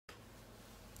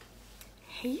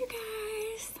Hey you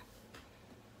guys,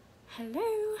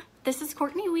 hello, this is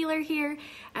Courtney Wheeler here.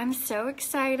 I'm so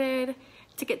excited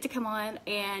to get to come on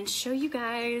and show you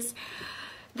guys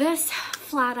this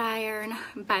flat iron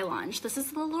by Lánge. This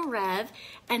is the little Rev,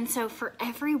 and so for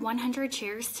every 100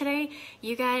 shares today,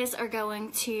 you guys are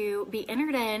going to be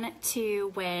entered in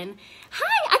to win.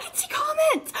 Hi, I can see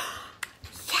comments.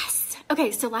 Yes.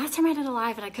 Okay, so last time I did a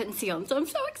live and I couldn't see them, so I'm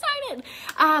so excited.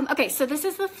 Okay, so this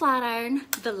is the flat iron,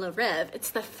 the La Rev. It's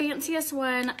the fanciest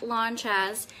one Lánge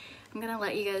has. I'm gonna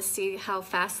let you guys see how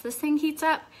fast this thing heats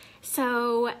up.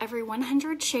 So every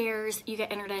 100 shares, you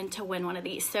get entered in to win one of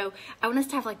these. So I want us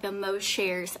to have like the most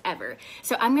shares ever.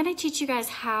 So I'm gonna teach you guys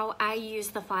how I use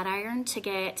the flat iron to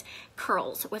get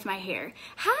curls with my hair.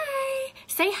 Hi,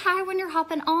 say hi when you're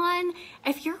hopping on.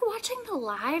 If you're watching the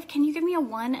live, can you give me a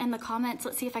 1 in the comments?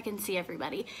 Let's see if I can see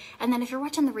everybody. And then if you're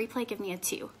watching the replay, give me a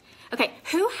 2. Okay,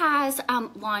 who has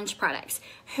Lánge products?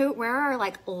 Where are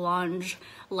like Lánge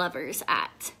lovers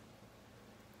at?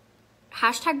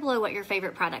 Hashtag below what your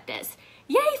favorite product is.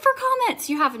 Yay for comments,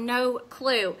 you have no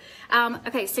clue.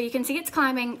 Okay, so you can see it's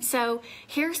climbing. So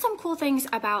here's some cool things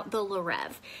about the La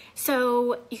Rev.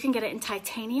 So you can get it in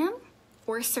titanium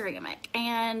or ceramic,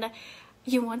 and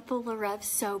you want the La Rev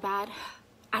so bad.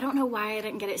 I don't know why I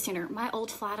didn't get it sooner. My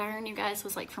old flat iron, you guys,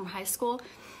 was like from high school,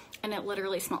 and it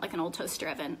literally smelled like an old toaster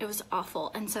oven. It was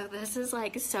awful. And so this is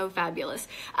like so fabulous.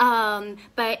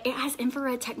 But it has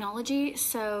infrared technology.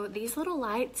 So these little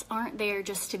lights aren't there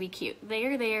just to be cute. They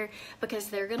are there because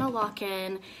they're gonna lock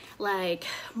in like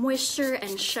moisture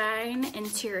and shine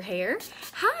into your hair.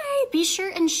 Hi, be sure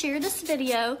and share this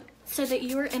video so that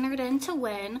you are entered in to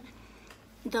win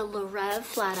the La Rev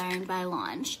flat iron by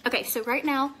Lánge. Okay, so right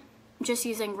now, I'm just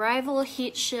using Rival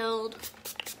Heat Shield.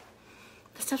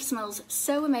 This stuff smells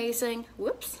so amazing.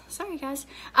 Whoops, sorry guys.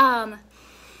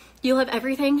 You'll have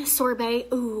everything. Sorbet,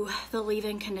 ooh, the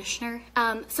leave-in conditioner.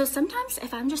 So sometimes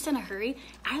if I'm just in a hurry,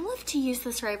 I love to use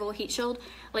this Rival Heat Shield.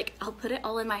 Like I'll put it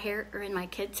all in my hair or in my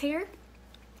kids' hair,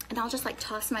 and I'll just like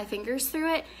toss my fingers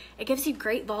through it. It gives you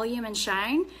great volume and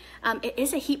shine. It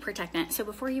is a heat protectant, so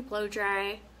before you blow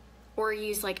dry or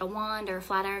use like a wand or a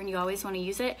flat iron, you always want to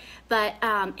use it. But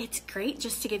it's great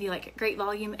just to give you like great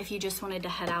volume if you just wanted to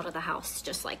head out of the house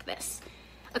just like this.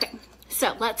 Okay,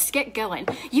 so let's get going.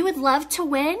 You would love to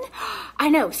win? I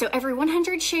know, so every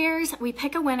 100 shares, we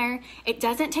pick a winner. It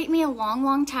doesn't take me a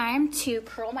long time to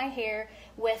curl my hair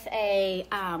with a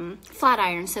flat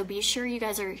iron, so be sure you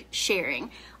guys are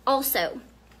sharing. Also,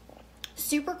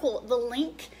 super cool, the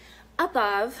link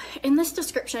above in this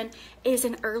description is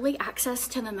an early access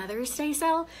to the Mother's Day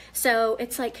sale. So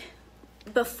it's like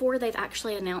before they've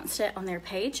actually announced it on their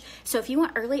page. So if you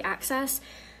want early access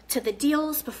to the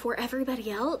deals before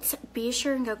everybody else, be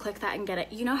sure and go click that and get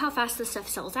it. You know how fast this stuff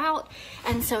sells out.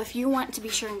 And so if you want to be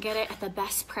sure and get it at the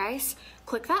best price,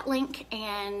 click that link,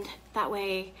 and that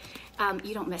way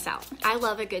you don't miss out. I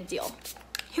love a good deal.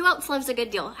 Who else loves a good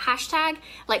deal? Hashtag,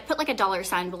 like put like a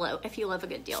 $ below if you love a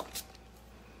good deal.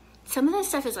 Some of this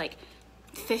stuff is like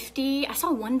 50. I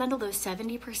saw one bundle that was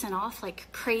 70% off,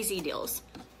 like crazy deals.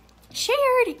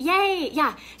 Shared, yay,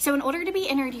 yeah. So in order to be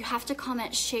entered, you have to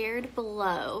comment shared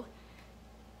below.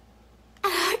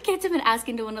 Kids have been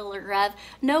asking to win a La Rev.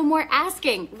 No more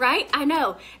asking, right? I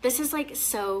know. This is like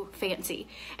so fancy.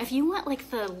 If you want like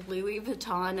the Louis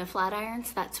Vuitton of flat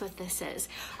irons, that's what this is.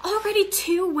 Already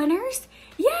 2 winners?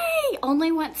 Yay!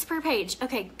 Only once per page.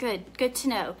 Okay, good to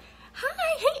know.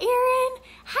 Hi, hey Erin.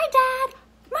 Hi Dad.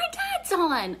 My dad's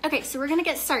on. Okay, so we're gonna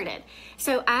get started.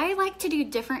 So I like to do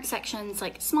different sections,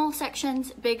 like small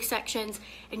sections, big sections,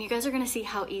 and you guys are gonna see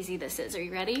how easy this is. Are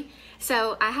you ready?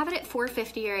 So I have it at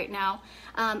 450 right now.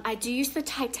 I do use the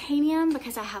titanium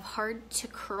because I have hard to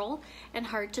curl and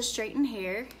hard to straighten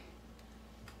hair.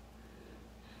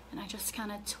 And I just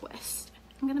kind of twist.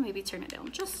 I'm gonna maybe turn it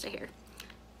down just a hair.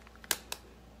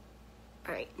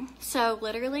 All right, so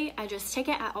literally I just take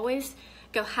it, I always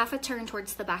go half a turn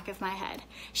towards the back of my head.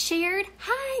 Shared,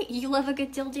 hi, you love a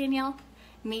good deal, Danielle?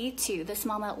 Me too, this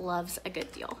mama loves a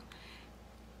good deal.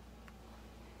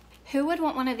 Who would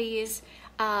want one of these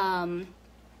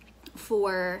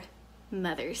for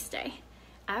Mother's Day?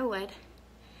 I would.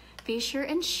 Be sure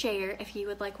and share if you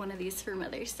would like one of these for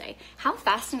Mother's Day. How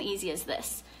fast and easy is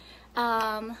this?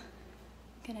 I'm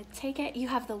gonna take it, you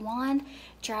have the wand,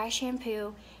 dry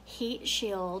shampoo, heat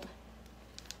shield.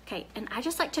 Okay, and I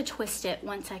just like to twist it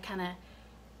once I kind of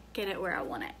get it where I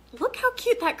want it. Look how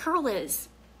cute that curl is.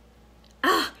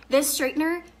 Ah, this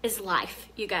straightener is life,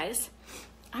 you guys.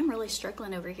 I'm really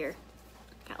struggling over here.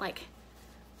 Got like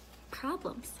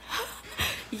problems.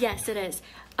 Yes, it is.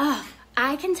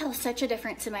 I can tell such a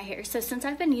difference in my hair. So since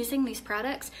I've been using these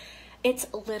products, It's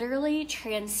literally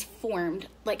transformed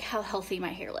like how healthy my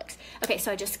hair looks. Okay,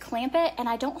 so I just clamp it and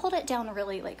I don't hold it down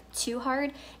really like too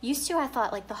hard. Used to, I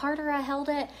thought like the harder I held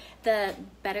it, the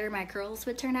better my curls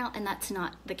would turn out, and that's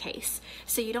not the case.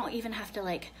 So you don't even have to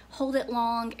like hold it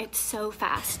long. It's so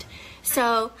fast.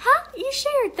 So, you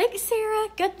shared. Thanks, Sarah.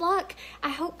 Good luck. I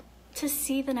hope to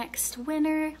see the next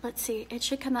winner. Let's see, it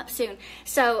should come up soon.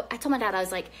 So I told my dad, I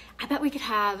was like, I bet we could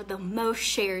have the most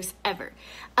shares ever.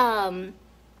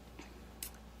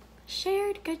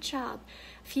 Shared, good job.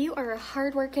 If you are a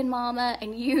hardworking mama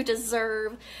and you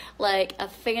deserve like a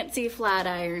fancy flat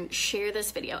iron, share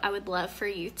this video. I would love for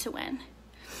you to win.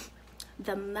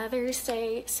 The Mother's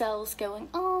Day sale's going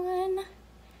on.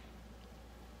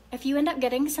 If you end up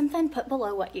getting something, put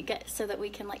below what you get so that we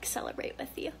can like celebrate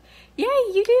with you. Yay,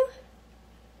 you do?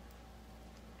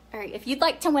 All right, if you'd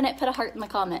like to win it, put a heart in the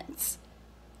comments.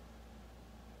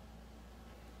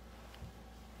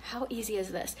 How easy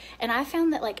is this? And I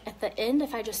found that like at the end,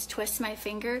 if I just twist my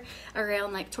finger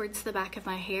around like towards the back of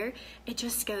my hair, it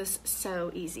just goes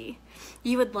so easy.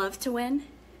 You would love to win?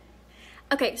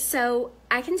 Okay, so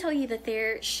I can tell you that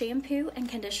their shampoo and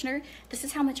conditioner, this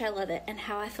is how much I love it and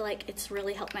how I feel like it's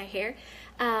really helped my hair.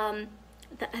 The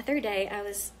other day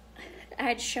I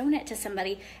had shown it to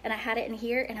somebody and I had it in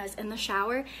here and I was in the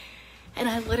shower and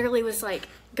I literally was like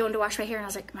going to wash my hair and I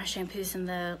was like, my shampoo's in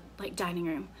the like dining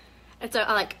room. And so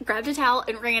I like grabbed a towel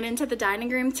and ran into the dining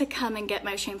room to come and get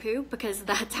my shampoo because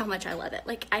that's how much I love it.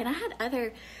 Like, and I had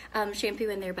other shampoo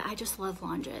in there, but I just love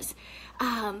Lánge's.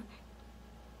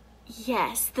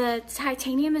 Yes, the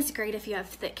titanium is great if you have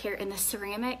thick hair, and the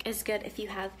ceramic is good if you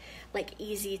have like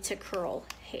easy to curl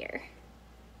hair.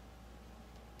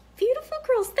 Beautiful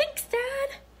curls. Thanks,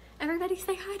 Dad. Everybody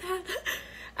say hi,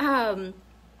 Dad.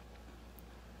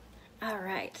 All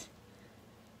right.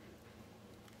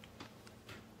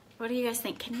 What do you guys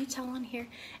think? Can you tell on here?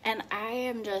 And I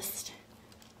am just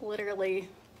literally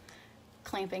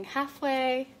clamping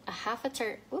halfway, half a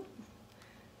turn,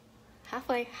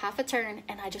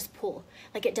 and I just pull.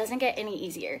 Like, it doesn't get any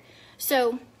easier.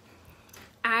 So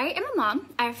I am a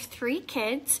mom. I have 3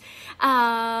 kids.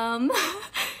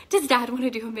 Does Dad want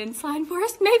to do a men's line for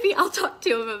us? Maybe I'll talk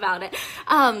to him about it.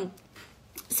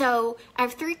 So I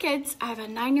have 3 kids. I have a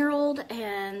 9-year-old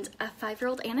and a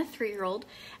 5-year-old and a 3-year-old.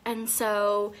 And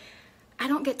so I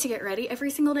don't get to get ready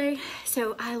every single day.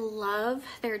 So I love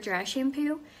their dry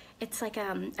shampoo. It's like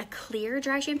a clear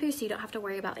dry shampoo, so you don't have to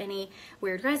worry about any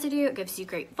weird residue. It gives you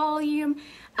great volume.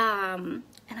 And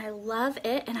I love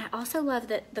it. And I also love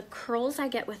that the curls I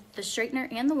get with the straightener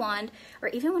and the wand, or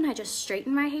even when I just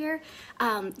straighten my hair,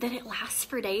 that it lasts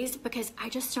for days because I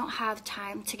just don't have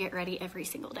time to get ready every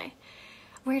single day.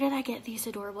 Where did I get these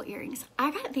adorable earrings?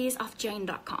 I got these off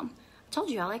Jane.com. I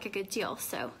told you I like a good deal,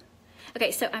 so.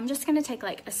 Okay, so I'm just gonna take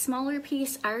like a smaller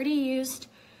piece. I already used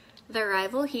the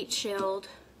Rival Heat Shield.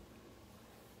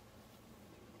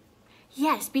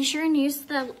 Yes, be sure and use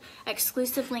the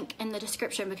exclusive link in the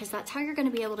description because that's how you're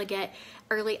gonna be able to get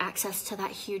early access to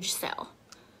that huge sale.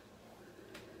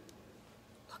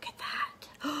 Look at that.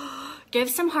 Give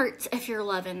some hearts if you're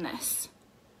loving this.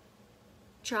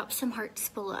 Drop some hearts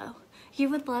below. You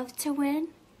would love to win?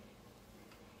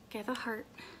 Give a heart.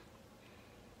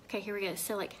 Okay, here we go.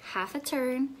 So like half a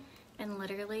turn, and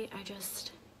literally I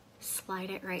just slide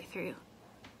it right through.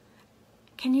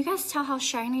 Can you guys tell how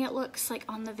shiny it looks like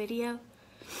on the video?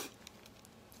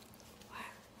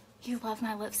 You love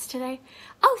my lips today?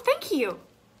 Oh, thank you.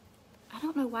 I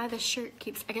don't know why the shirt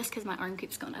keeps, I guess because my arm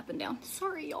keeps going up and down.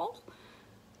 Sorry, y'all.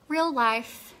 Real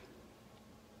life.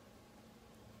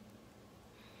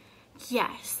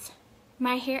 Yes.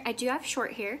 My hair, I do have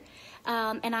short hair,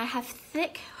 and I have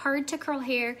thick, hard to curl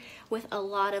hair with a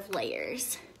lot of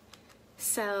layers.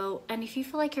 So, and if you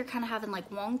feel like you're kind of having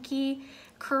like wonky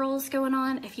curls going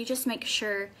on, if you just make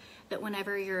sure that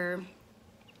whenever you're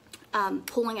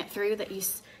pulling it through that you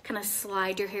kind of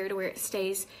slide your hair to where it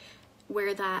stays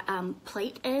where that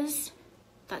plate is,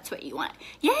 that's what you want.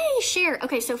 Yay, share.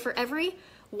 Okay, so for every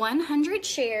 100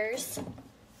 shares,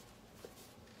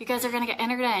 you guys are gonna get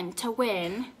entered in to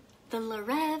win the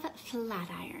Lánge flat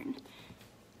iron.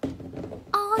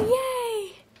 Oh,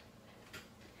 yay!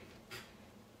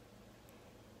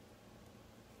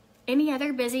 Any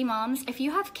other busy moms? If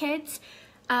you have kids,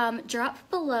 drop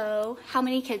below how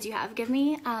many kids you have. Give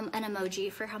me an emoji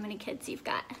for how many kids you've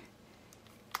got.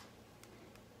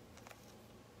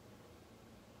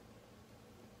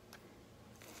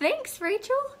 Thanks,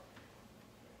 Rachel.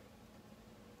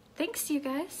 Thanks, you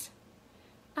guys.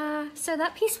 So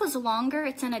that piece was longer.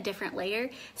 It's in a different layer,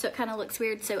 so it kind of looks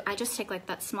weird. So I just take like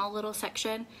that small little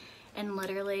section and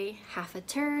literally half a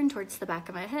turn towards the back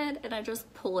of my head, and I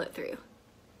just pull it through.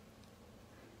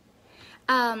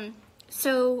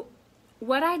 So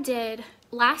what I did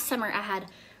last summer, I had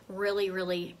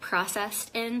really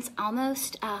processed ends,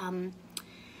 almost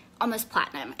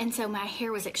platinum, and so my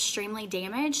hair was extremely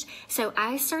damaged. So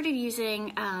I started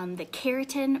using the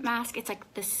keratin mask. It's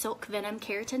like the Silk Venom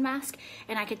keratin mask,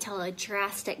 and I could tell a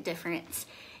drastic difference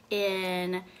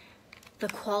in the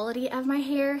quality of my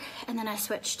hair. And then I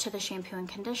switched to the shampoo and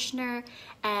conditioner,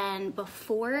 and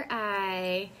before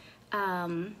I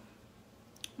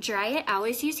dry it, I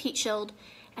always use heat shield.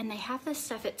 And they have this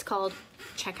stuff, it's called,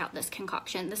 check out this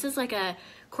concoction. This is like a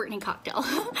Courtney cocktail.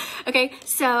 Okay,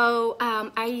 so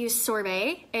I use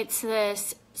sorbet. It's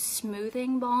this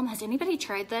smoothing balm. Has anybody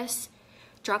tried this?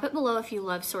 Drop it below if you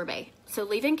love sorbet. So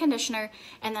leave-in conditioner,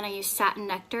 and then I use satin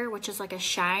nectar, which is like a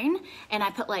shine, and I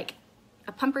put like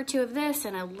a pump or two of this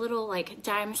and a little like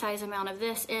dime size amount of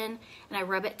this in, and I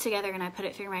rub it together and I put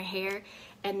it through my hair,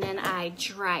 and then I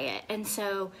dry it. And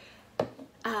so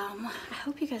I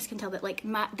hope you guys can tell, but like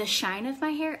the shine of my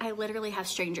hair, I literally have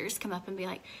strangers come up and be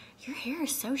like, your hair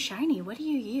is so shiny, what do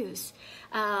you use?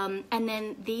 And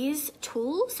then these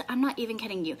tools, I'm not even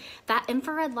kidding you, that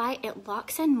infrared light, it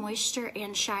locks in moisture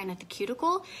and shine at the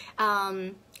cuticle,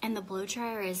 and the blow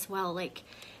dryer as well. Like,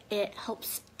 it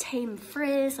helps tame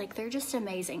frizz. Like, they're just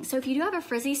amazing. So if you do have a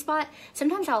frizzy spot,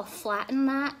 sometimes I'll flatten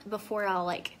that before I'll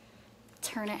like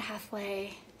turn it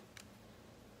halfway.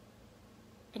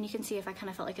 And you can see if I kind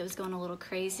of felt like it was going a little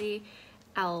crazy,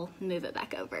 I'll move it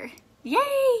back over.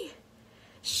 Yay!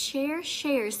 Share,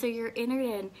 so you're entered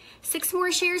in 6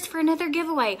 more shares for another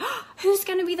giveaway. Who's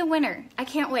gonna be the winner? I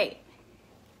can't wait.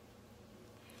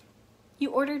 You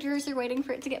ordered yours, you're waiting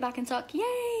for it to get back in stock.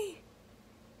 Yay!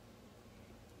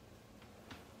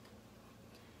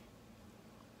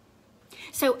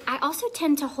 So I also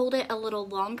tend to hold it a little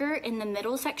longer in the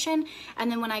middle section,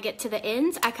 and then when I get to the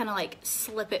ends, I kind of like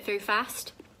slip it through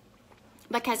fast,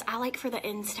 because I like for the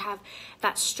ends to have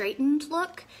that straightened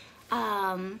look.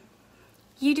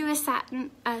 You do a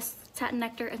satin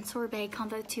nectar and sorbet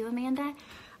combo too, Amanda?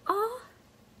 Oh,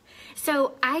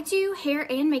 so I do hair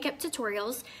and makeup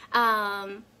tutorials.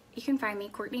 You can find me,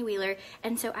 Courtney Wheeler,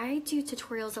 and so I do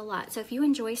tutorials a lot. So if you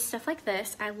enjoy stuff like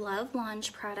this, I love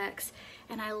Lánge products,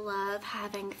 and I love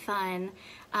having fun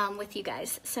with you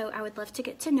guys. So I would love to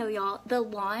get to know y'all. The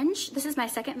Lánge, this is my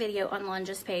second video on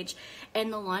Lánge's page,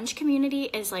 and the Lánge community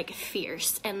is like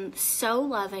fierce and so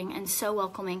loving and so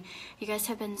welcoming. You guys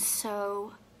have been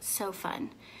so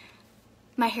fun.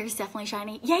 My hair is definitely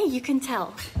shiny. Yay, you can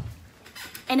tell.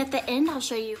 And at the end, I'll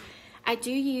show you, I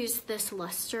do use this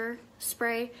luster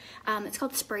spray. It's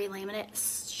called Spray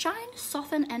Laminate. Shine,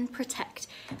 soften, and protect.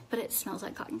 But it smells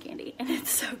like cotton candy, and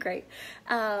it's so great.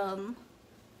 And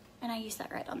I use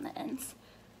that right on the ends.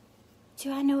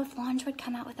 Do I know if Lánge would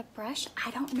come out with a brush? I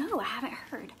don't know. I haven't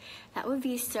heard. That would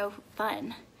be so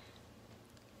fun.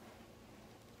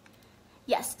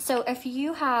 Yes, so if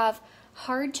you have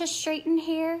hard to straighten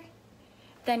hair,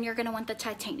 then you're going to want the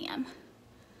titanium.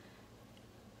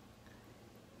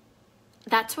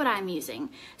 That's what I'm using.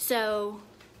 So,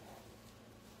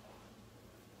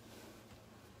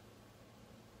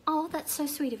 oh, that's so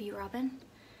sweet of you, Robin.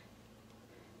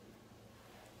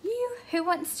 You, who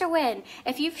wants to win?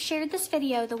 If you've shared this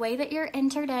video the way that you're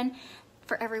entered in,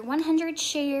 for every 100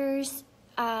 shares,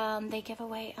 they give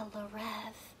away a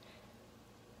Lorev.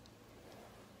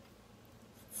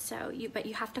 So, but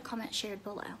you have to comment shared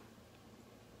below.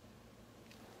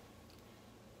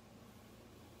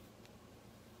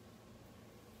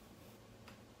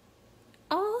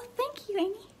 Oh, thank you,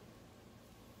 Amy.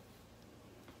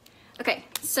 Okay,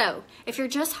 so if you're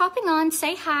just hopping on,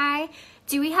 say hi.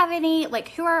 Do we have any, like,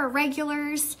 who are our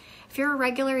regulars? If you're a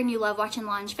regular and you love watching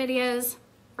Lánge videos,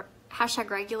 hashtag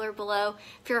regular below.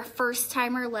 If you're a first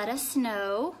timer, let us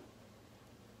know.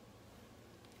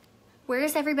 Where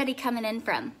is everybody coming in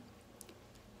from?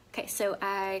 Okay, so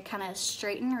I kind of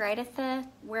straighten right at the,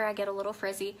 where I get a little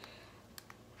frizzy,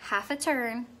 half a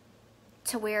turn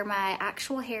to where my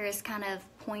actual hair is kind of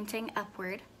pointing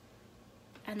upward.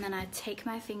 And then I take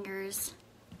my fingers,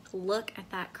 look at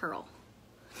that curl.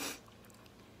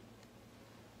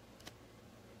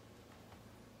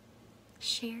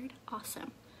 Shared,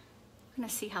 awesome. I'm gonna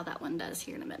see how that one does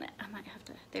here in a minute. I might have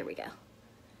to, there we go.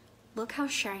 Look how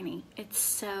shiny, it's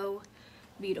so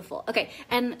beautiful. Okay,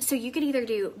 and so you could either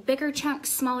do bigger chunks,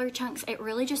 smaller chunks. It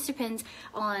really just depends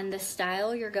on the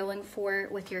style you're going for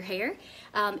with your hair.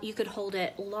 You could hold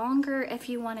it longer if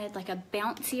you wanted like a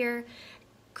bouncier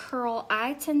curl.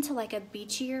 I tend to like a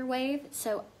beachier wave,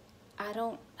 so I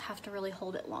don't have to really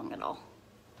hold it long at all.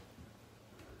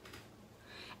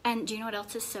 And do you know what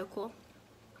else is so cool?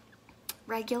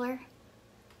 Regular.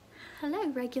 Hello,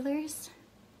 regulars.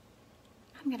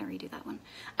 I'm gonna redo that one.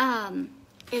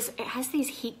 Is it has these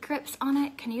heat grips on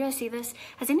it. Can you guys see this?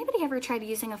 Has anybody ever tried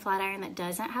using a flat iron that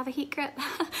doesn't have a heat grip?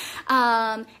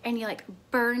 And you like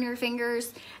burn your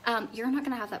fingers? You're not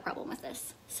gonna have that problem with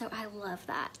this. So I love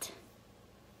that.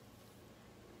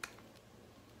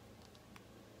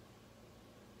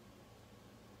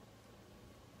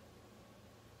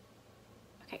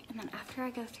 Okay, and then after I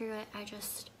go through it, I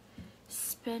just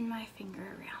spin my finger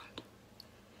around.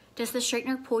 Does the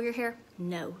straightener pull your hair?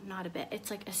 No, not a bit. It's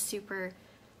like a super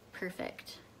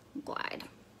perfect glide.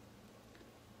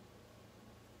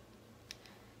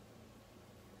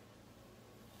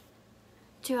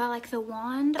 Do I like the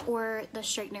wand or the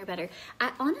straightener better?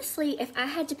 I honestly, if I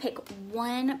had to pick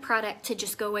one product to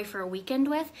just go away for a weekend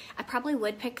with, I probably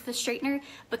would pick the straightener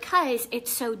because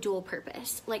it's so dual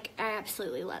purpose. Like, I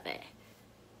absolutely love it.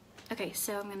 Okay,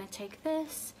 so I'm gonna take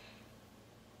this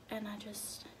and I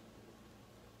just...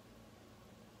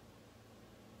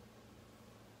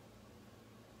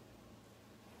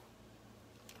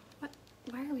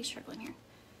 Why are we struggling here?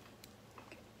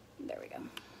 Okay, there we go.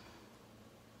 Am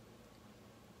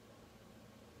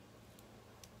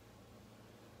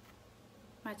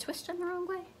I twisting the wrong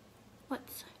way?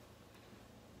 What's...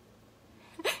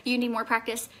 You need more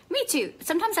practice? Me too.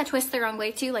 Sometimes I twist the wrong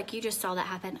way too, like you just saw that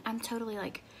happen. I'm totally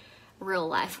like real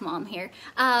life mom here.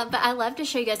 But I love to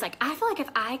show you guys, like, I feel like if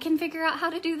I can figure out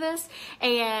how to do this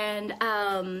and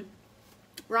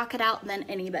rock it out, then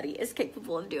anybody is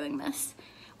capable of doing this.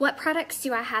 What products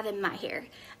do I have in my hair?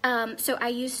 So I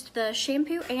used the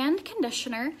shampoo and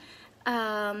conditioner.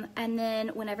 And then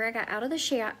whenever I got out of the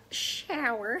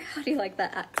shower, how do you like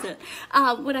that accent?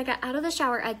 When I got out of the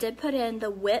shower, I did put in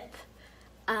the whip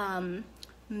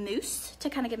mousse to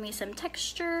kind of give me some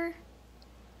texture.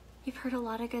 You've heard a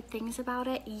lot of good things about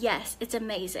it. Yes, it's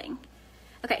amazing.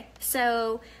 Okay,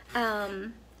 so I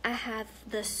have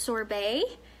the sorbet,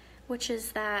 which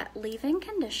is that leave-in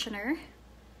conditioner,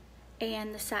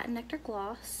 and the satin nectar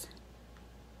gloss.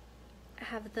 I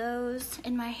have those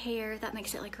in my hair. That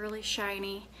makes it like really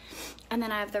shiny. And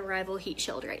then I have the Rival Heat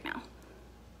Shield right now.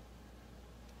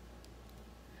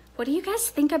 What do you guys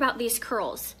think about these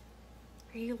curls?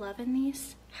 Are you loving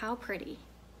these? How pretty.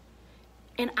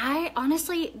 And I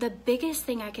honestly, the biggest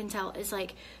thing I can tell is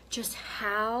like just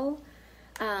how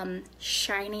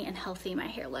shiny and healthy my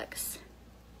hair looks.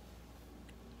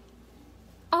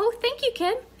 Oh, thank you,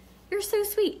 Kim. You're so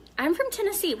sweet. I'm from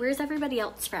Tennessee. Where's everybody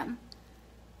else from?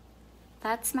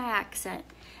 That's my accent.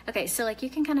 Okay, so like you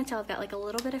can kind of tell I've got like a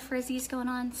little bit of frizzies going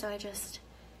on, so I just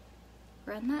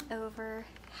run that over,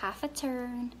 half a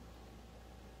turn.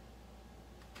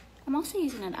 I'm also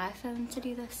using an iPhone to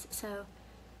do this, so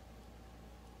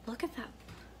look at that.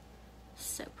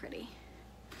 So pretty.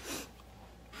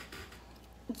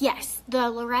 Yes, the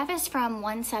Lorev is from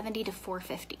 170 to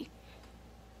 450.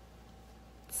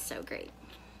 So great.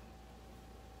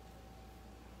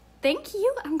 Thank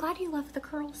you. I'm glad you love the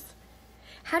curls.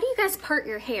 How do you guys part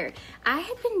your hair? I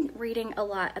have been reading a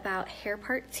lot about hair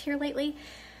parts here lately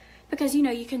because, you know,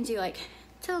 you can do like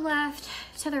to the left,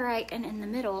 to the right, and in the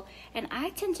middle. And I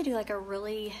tend to do like a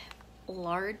really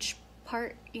large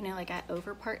part, you know, like I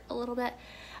over part a little bit.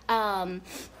 And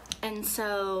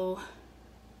so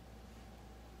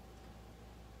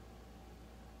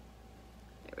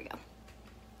there we go.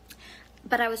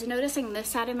 But I was noticing this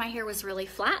side of my hair was really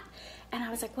flat. And I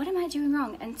was like, what am I doing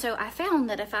wrong? And so I found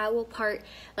that if I will part,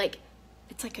 like,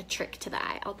 it's like a trick to the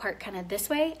eye. I'll part kind of this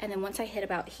way, and then once I hit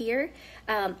about here,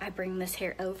 I bring this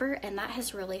hair over, and that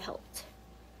has really helped.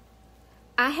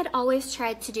 I had always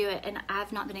tried to do it, and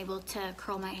I've not been able to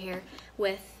curl my hair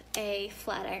with a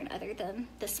flat iron other than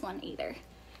this one either.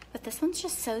 But this one's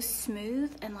just so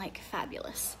smooth and like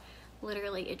fabulous.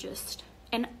 Literally, it just,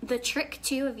 and the trick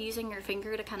too of using your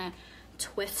finger to kind of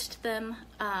twist them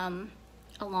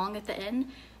along at the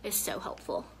end is so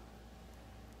helpful.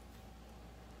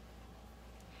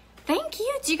 Thank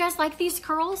you. Do you guys like these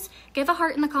curls? Give a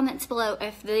heart in the comments below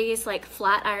if these like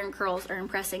flat iron curls are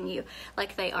impressing you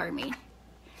like they are me.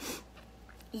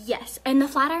 Yes, and the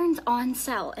flat iron's on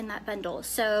sale in that bundle.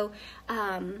 So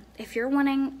if you're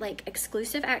wanting like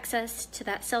exclusive access to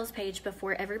that sales page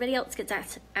before everybody else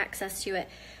gets access to it,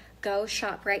 go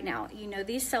shop right now. You know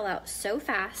these sell out so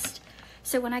fast.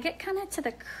 So when I get kind of to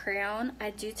the crown, I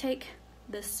do take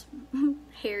this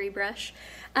hairy brush.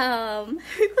 Who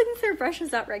cleans their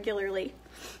brushes out regularly?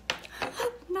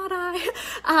 Not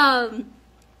I.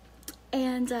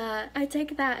 And I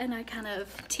take that and I kind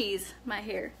of tease my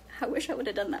hair. I wish I would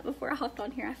have done that before I hopped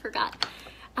on here. I forgot.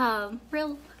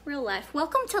 Real life.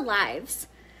 Welcome to lives.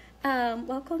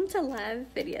 Welcome to live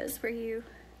videos where you,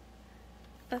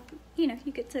 you know,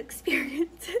 you get to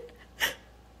experience it.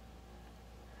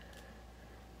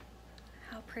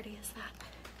 pretty is that?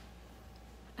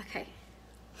 Okay.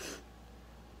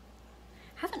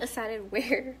 Haven't decided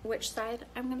which side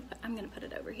I'm gonna put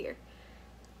it over here,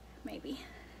 maybe.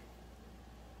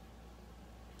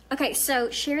 Okay, so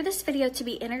share this video to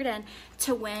be entered in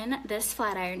to win this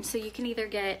flat iron. So you can either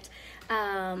get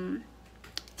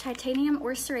titanium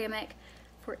or ceramic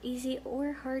for easy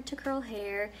or hard to curl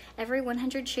hair. Every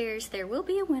 100 shares, there will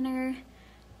be a winner.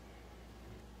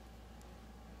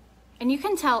 And you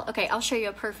can tell, okay, I'll show you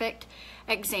a perfect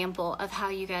example of how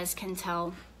you guys can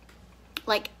tell.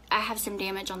 Like, I have some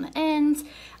damage on the ends,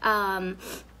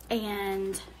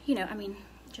 and, you know, I mean,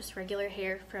 just regular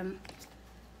hair from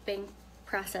being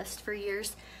processed for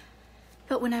years.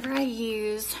 But whenever I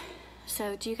use,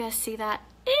 so do you guys see that?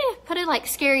 Put it like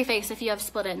scary face if you have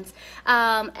split ends,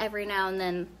 every now and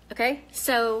then, okay?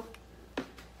 So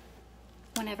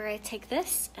whenever I take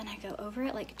this and I go over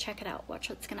it, like, check it out, watch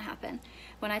what's gonna happen.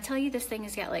 When I tell you this thing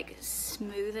has got like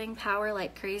smoothing power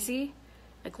like crazy,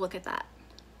 like, look at that.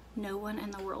 No one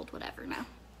in the world would ever know. And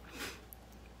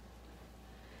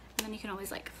then you can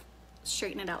always like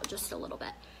straighten it out just a little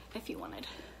bit if you wanted.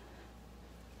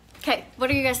 Okay, what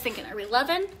are you guys thinking? Are we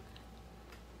loving?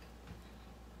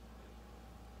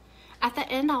 At the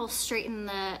end, I'll straighten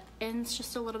the ends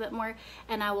just a little bit more,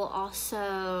 and I will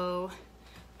also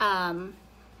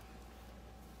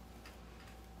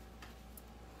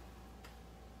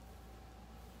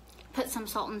put some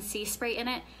salt and sea spray in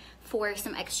it for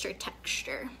some extra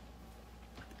texture.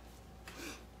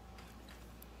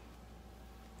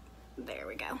 There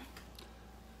we go.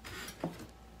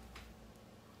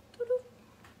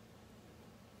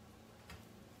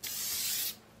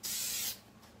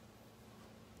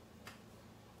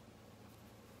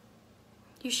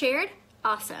 You shared?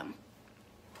 Awesome.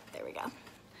 There we go.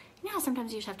 You know how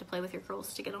sometimes you just have to play with your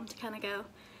curls to get them to kind of go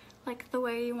like the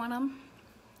way you want them?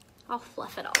 I'll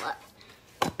fluff it all up.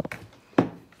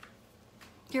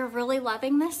 You're really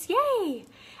loving this? Yay!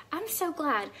 I'm so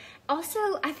glad. Also,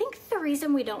 I think the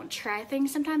reason we don't try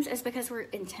things sometimes is because we're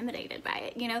intimidated by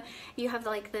it. You know, you have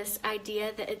like this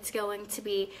idea that it's going to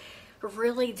be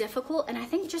really difficult, and I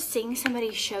think just seeing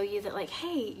somebody show you that, like,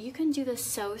 hey, you can do this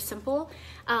so simple,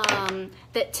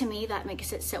 that to me that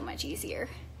makes it so much easier.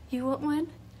 You want one?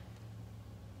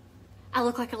 I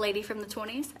look like a lady from the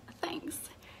 20s? Thanks.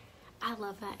 I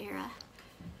love that era.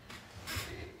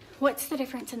 What's the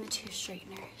difference in the two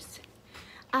straighteners?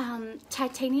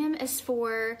 Titanium is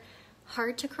for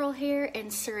hard to curl hair,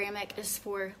 and ceramic is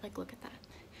for, like, look at that,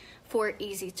 for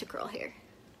easy to curl hair.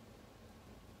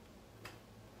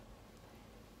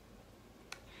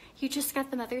 You just got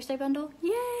the Mother's Day bundle?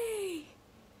 Yay!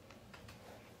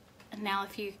 And now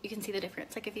if you can see the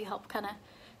difference, like if you help kind of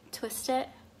twist it.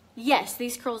 Yes,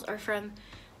 these curls are from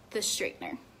the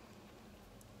straightener.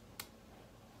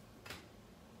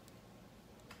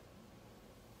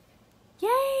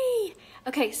 Yay!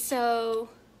 Okay, so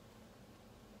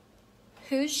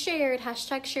who's shared?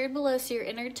 Hashtag shared below so you're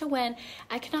entered to win.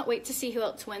 I cannot wait to see who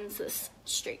else wins this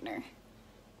straightener.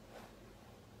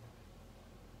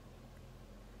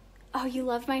 Oh, you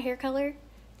love my hair color?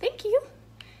 Thank you.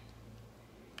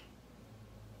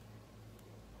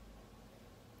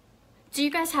 Do you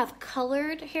guys have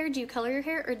colored hair? Do you color your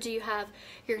hair, or do you have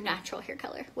your natural hair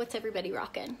color? What's everybody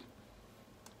rocking?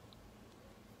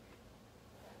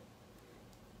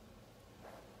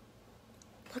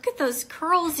 Look at those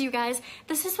curls, you guys.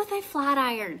 This is with a flat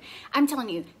iron. I'm telling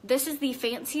you, this is the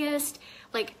fanciest,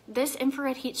 like, this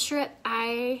infrared heat strip.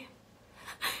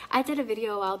 I did a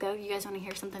video a while ago. You guys want to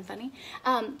hear something funny?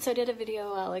 So I did a video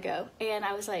a while ago, and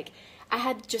I was like, I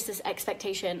had just this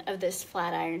expectation of this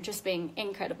flat iron just being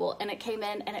incredible, and it came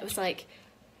in and it was like,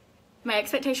 my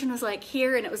expectation was like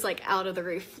here, and it was like out of the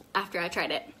roof after I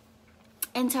tried it.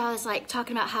 And so I was like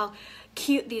talking about how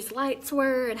cute these lights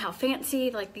were and how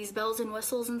fancy, like these bells and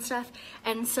whistles and stuff.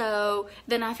 And so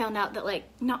then I found out that, like,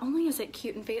 not only is it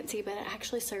cute and fancy, but it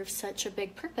actually serves such a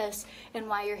big purpose and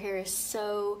why your hair is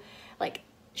so, like,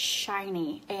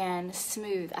 shiny and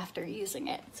smooth after using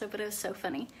it. So, but it was so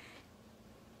funny.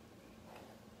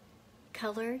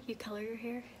 Color? You color your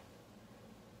hair?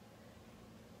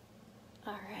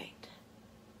 All right.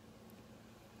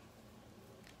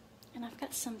 And I've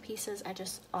got some pieces I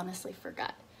just honestly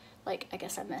forgot. Like, I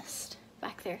guess I missed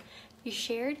back there. You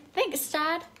shared? Thanks,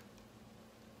 Dad.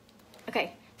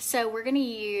 Okay, so we're gonna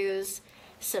use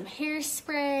some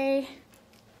hairspray,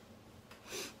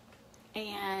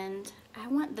 and I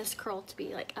want this curl to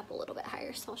be like up a little bit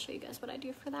higher, so I'll show you guys what I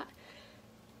do for that.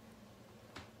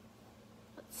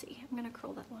 Let's see, I'm gonna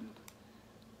curl that one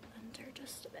under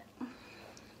just a bit.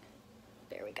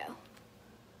 There we go.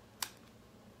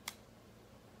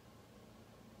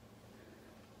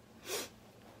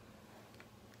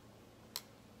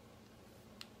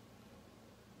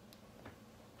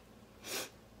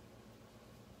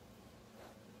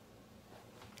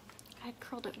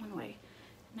 curled it one way.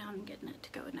 Now I'm getting it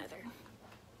to go another.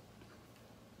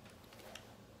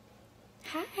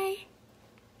 Hi.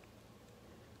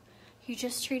 You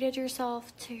just treated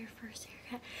yourself to your first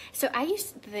haircut. So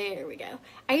there we go.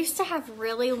 I used to have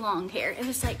really long hair. It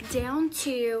was like down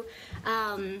to,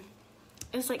 it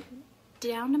was like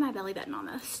down to my belly button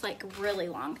almost, like really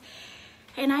long.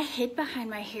 And I hid behind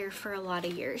my hair for a lot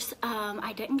of years.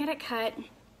 I didn't get it cut,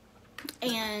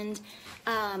 and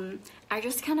I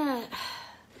just kind of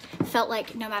felt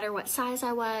like no matter what size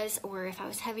I was, or if I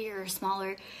was heavier or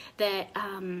smaller, that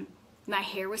my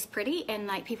hair was pretty, and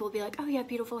like people would be like, oh, you have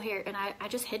beautiful hair, and I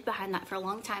just hid behind that for a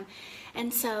long time.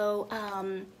 And so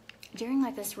during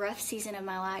like this rough season of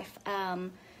my life,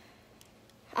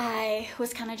 I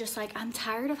was kind of just like, I'm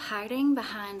tired of hiding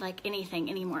behind like anything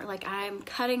anymore. Like, I'm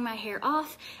cutting my hair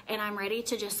off, and I'm ready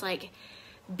to just like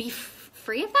be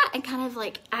free of that. And kind of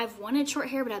like, I've wanted short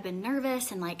hair, but I've been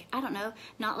nervous, and like, I don't know,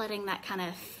 not letting that kind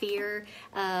of fear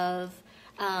of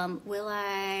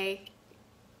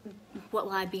what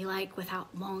will I be like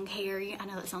without long hair? I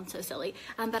know that sounds so silly,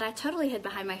 but I totally hid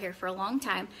behind my hair for a long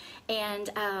time, and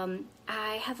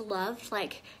I have loved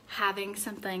like having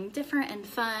something different and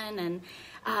fun, and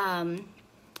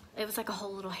it was like a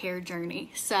whole little hair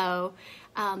journey. So,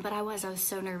 but I was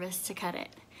so nervous to cut it.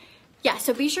 Yeah,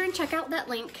 so be sure and check out that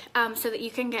link so that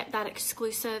you can get that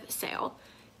exclusive sale.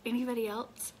 Anybody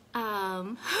else?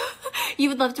 You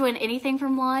would love to win anything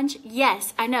from Lánge?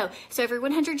 Yes, I know. So every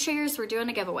 100 shares, we're doing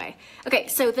a giveaway. Okay,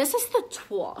 so this is the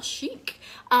Trois Chic.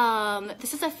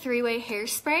 This is a 3-way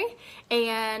hairspray,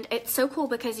 and it's so cool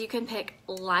because you can pick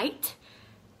light,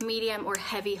 medium, or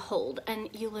heavy hold, and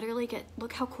you literally get,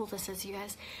 look how cool this is, you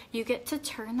guys. You get to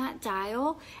turn that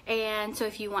dial, and so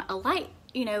if you want a light,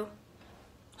 you know,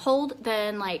 hold,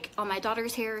 then like on my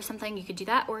daughter's hair or something, you could do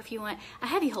that. Or if you want a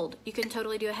heavy hold, you can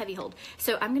totally do a heavy hold.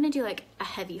 So I'm gonna do like a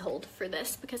heavy hold for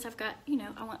this because I've got, you know,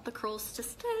 I want the curls to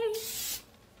stay.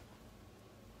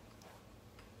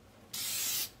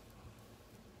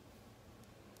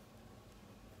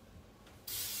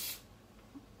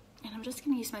 And I'm just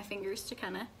gonna use my fingers to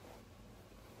kind of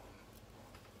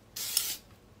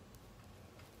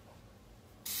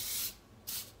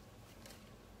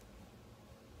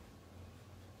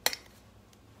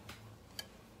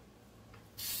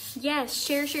yes,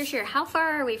 share, share, share. How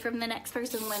far are we from the next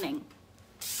person winning?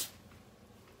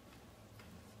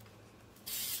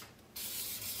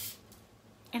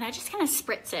 And I just kind of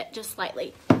spritz it just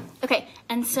slightly. Okay,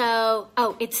 and so,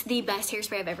 oh, it's the best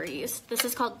hairspray I've ever used. This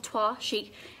is called Trois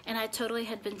Chic, and I totally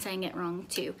had been saying it wrong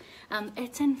too.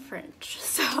 It's in French,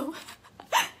 so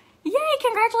yay,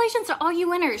 congratulations to all you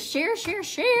winners. Share, share,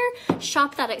 share.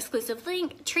 Shop that exclusive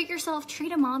link. Treat yourself,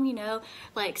 treat a mom, you know,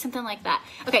 like something like that.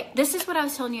 Okay, this is what I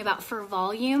was telling you about for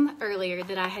volume earlier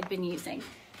that I had been using.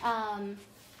 I'm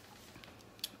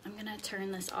gonna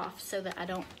turn this off so that I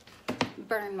don't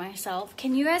burn myself.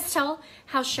 Can you guys tell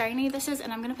how shiny this is?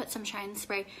 And I'm gonna put some shine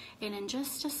spray in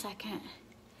just a second.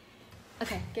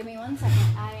 Okay, give me 1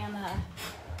 second. I am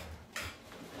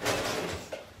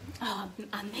oh,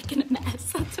 I'm making a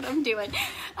mess. That's what I'm doing.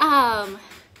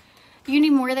 You need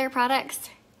more of their products?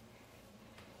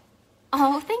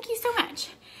 Oh, thank you so much.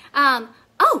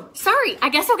 Oh, sorry. I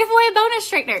guess I'll give away a bonus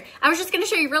straightener. I was just going to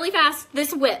show you really fast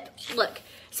this whip. Look.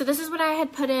 So this is what I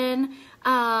had put in.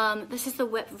 This is the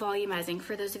whip volumizing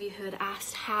for those of you who had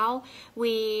asked how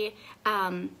we,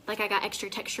 like I got extra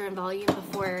texture and volume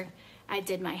before I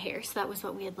did my hair. So that was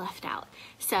what we had left out.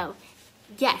 So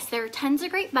yes, there are tons of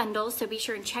great bundles, so be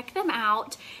sure and check them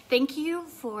out. Thank you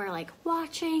for like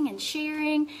watching and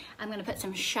sharing. I'm gonna put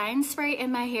some shine spray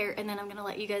in my hair, and then I'm gonna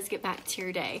let you guys get back to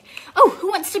your day. Oh, who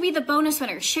wants to be the bonus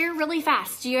winner? Share really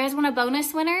fast. Do you guys want a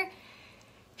bonus winner?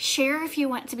 Share if you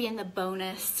want to be in the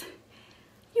bonus.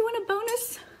 You want a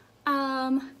bonus?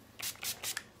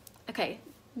 Okay,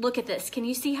 look at this. Can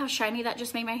you see how shiny that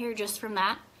just made my hair just from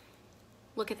that?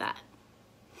 Look at that.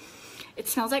 It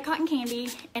smells like cotton candy,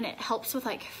 and it helps with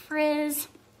like frizz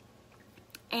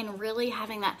and really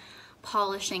having that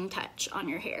polishing touch on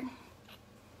your hair.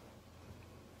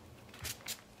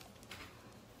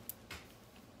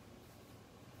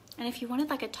 And if you wanted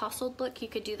like a tousled look, you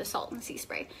could do the Salt and Sea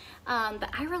spray. But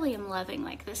I really am loving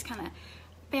like this kind of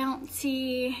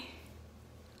bouncy.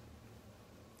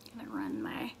 I'm gonna run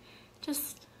my,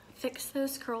 just fix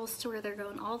those curls to where they're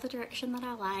going all the direction that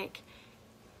I like.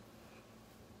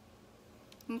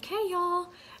 Okay, y'all,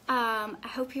 I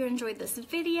hope you enjoyed this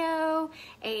video,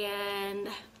 and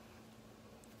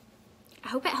I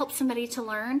hope it helps somebody to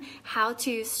learn how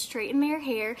to straighten their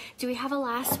hair. Do we have a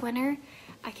last winner?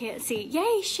 I can't see.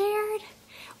 Yay, shared.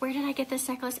 Where did I get this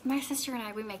necklace? My sister and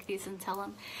I, we make these and sell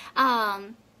them.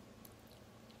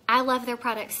 I I love their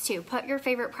products too. Put your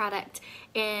favorite product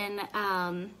in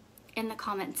the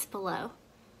comments below.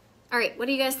 All right, what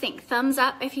do you guys think? Thumbs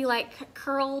up if you like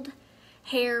curled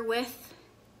hair with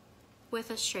a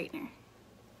straightener.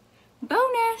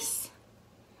 Bonus!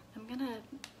 I'm gonna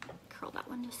curl that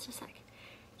one just a sec.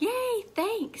 Yay,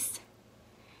 thanks.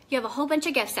 You have a whole bunch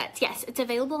of gift sets. Yes, it's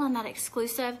available on that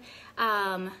exclusive,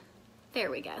 there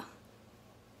we go,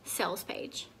 sales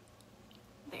page.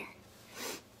 There.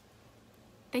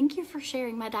 Thank you for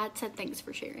sharing. My dad said thanks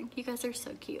for sharing. You guys are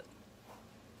so cute.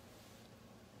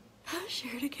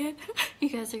 Share it again. You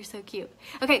guys are so cute.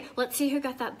 Okay, let's see who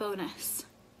got that bonus.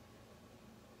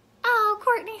 Oh,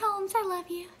 Courtney Holmes, I love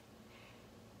you.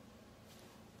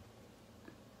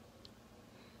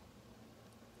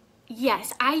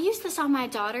 Yes, I use this on my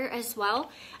daughter as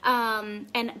well,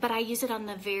 but I use it on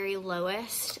the very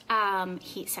lowest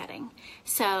heat setting.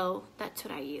 So that's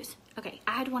what I use. Okay,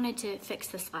 I had wanted to fix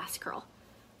this last curl.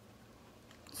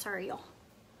 Sorry, y'all.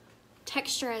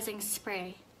 Texturizing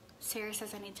spray. Sarah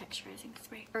says I need texturizing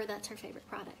spray, or that's her favorite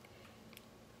product.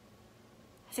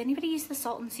 Has anybody used the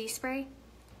Salt and Sea spray?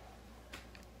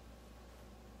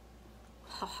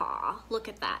 Haha, look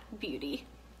at that beauty.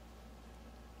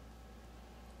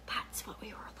 That's what we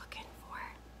were looking for.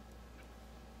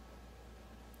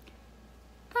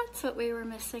 That's what we were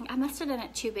missing. I must have done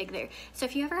it too big there. So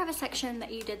if you ever have a section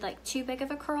that you did like too big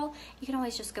of a curl, you can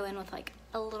always just go in with like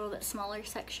a little bit smaller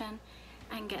section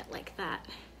and get like that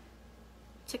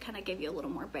to kind of give you a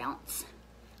little more bounce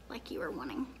like you were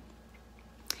wanting.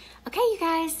 Okay, you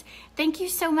guys, thank you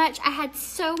so much. I had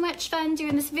so much fun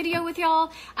doing this video with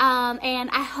y'all, and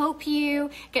I hope you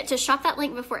get to shop that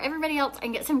link before everybody else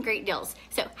and get some great deals.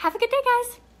 So have a good day,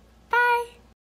 guys.